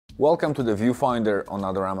Welcome to the Viewfinder on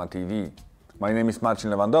Adorama TV. My name is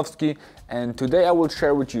Marcin Lewandowski, and today I will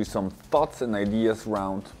share with you some thoughts and ideas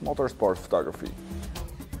around motorsport photography.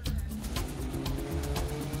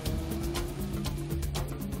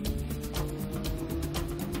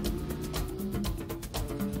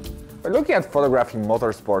 By looking at photographing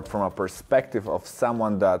motorsport from a perspective of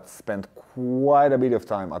someone that spent quite a bit of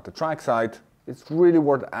time at the trackside, it's really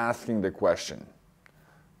worth asking the question,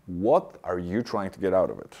 what are you trying to get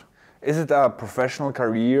out of it? Is it a professional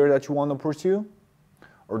career that you want to pursue?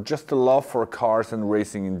 Or just a love for cars and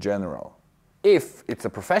racing in general? If it's a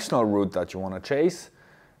professional route that you want to chase,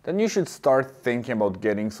 then you should start thinking about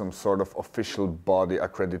getting some sort of official body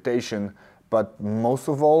accreditation, but most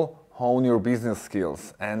of all, hone your business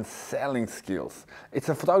skills and selling skills. It's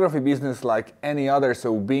a photography business like any other,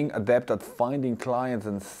 so being adept at finding clients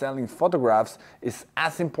and selling photographs is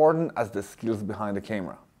as important as the skills behind the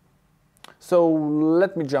camera. So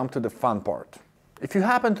let me jump to the fun part. If you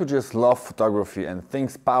happen to just love photography and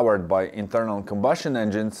things powered by internal combustion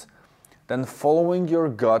engines, then following your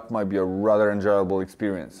gut might be a rather enjoyable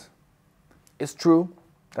experience. It's true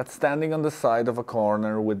that standing on the side of a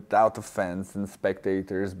corner without a fence and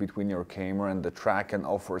spectators between your camera and the track can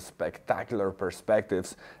offer spectacular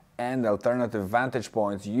perspectives and alternative vantage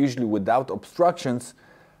points, usually without obstructions,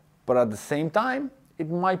 but at the same time, it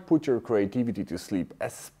might put your creativity to sleep,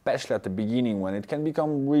 especially at the beginning when it can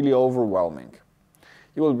become really overwhelming.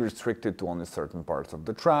 You will be restricted to only certain parts of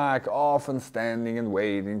the track, often standing and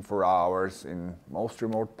waiting for hours in most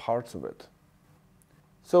remote parts of it.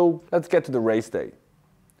 So let's get to the race day.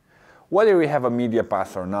 Whether you have a media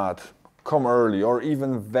pass or not, come early or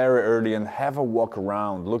even very early and have a walk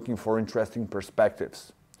around looking for interesting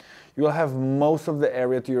perspectives. You will have most of the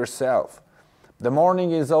area to yourself. The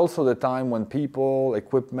morning is also the time when people,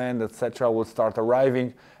 equipment, etc. will start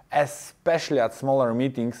arriving, especially at smaller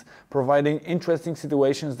meetings, providing interesting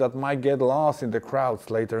situations that might get lost in the crowds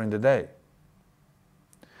later in the day.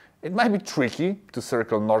 It might be tricky to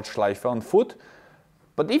circle Nordschleife on foot,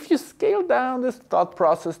 but if you scale down this thought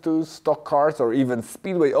process to stock cars or even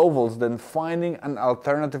speedway ovals, then finding an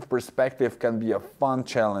alternative perspective can be a fun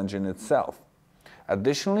challenge in itself.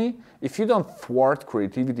 Additionally, if you don't thwart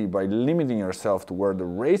creativity by limiting yourself to where the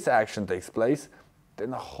race action takes place,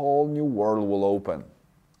 then a whole new world will open.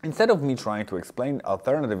 Instead of me trying to explain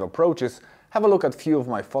alternative approaches, have a look at a few of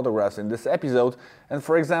my photographs in this episode, and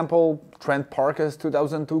for example, Trent Parker's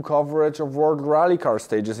 2002 coverage of World Rally Car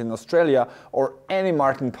stages in Australia, or any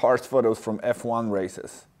Martin Parrs photos from F1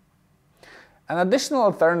 races. An additional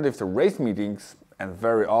alternative to race meetings, and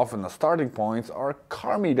very often a starting point, are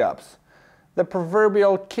car meetups. The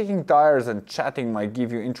proverbial kicking tires and chatting might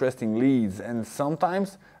give you interesting leads, and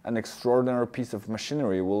sometimes an extraordinary piece of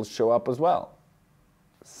machinery will show up as well.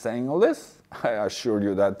 Saying all this, I assure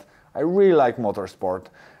you that I really like motorsport,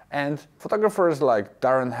 and photographers like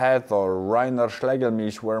Darren Head or Rainer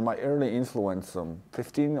Schlegelmilch were my early influence some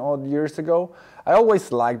 15 odd years ago. I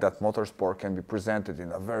always liked that motorsport can be presented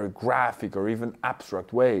in a very graphic or even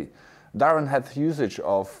abstract way. Darren Head's usage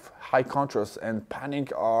of high contrast and panning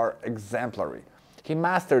are exemplary. He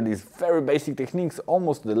mastered these very basic techniques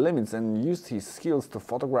almost to the limits and used his skills to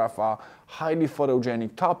photograph a highly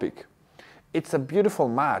photogenic topic. It's a beautiful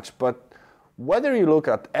match, but whether you look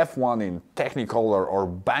at F1 in Technicolor or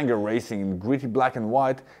banger racing in gritty black and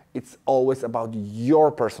white, it's always about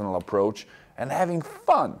your personal approach and having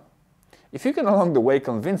fun. If you can along the way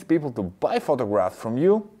convince people to buy photographs from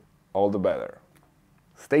you, all the better.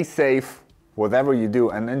 Stay safe, whatever you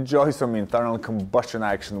do, and enjoy some internal combustion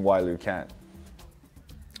action while you can.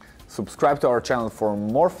 Subscribe to our channel for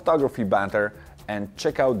more photography banter, and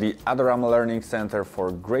check out the Adorama Learning Center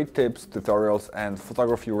for great tips, tutorials, and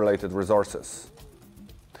photography-related resources.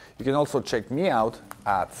 You can also check me out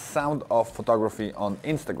at Sound of Photography on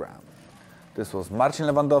Instagram. This was Marcin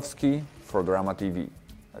Lewandowski for Adorama TV.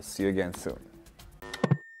 I'll see you again soon.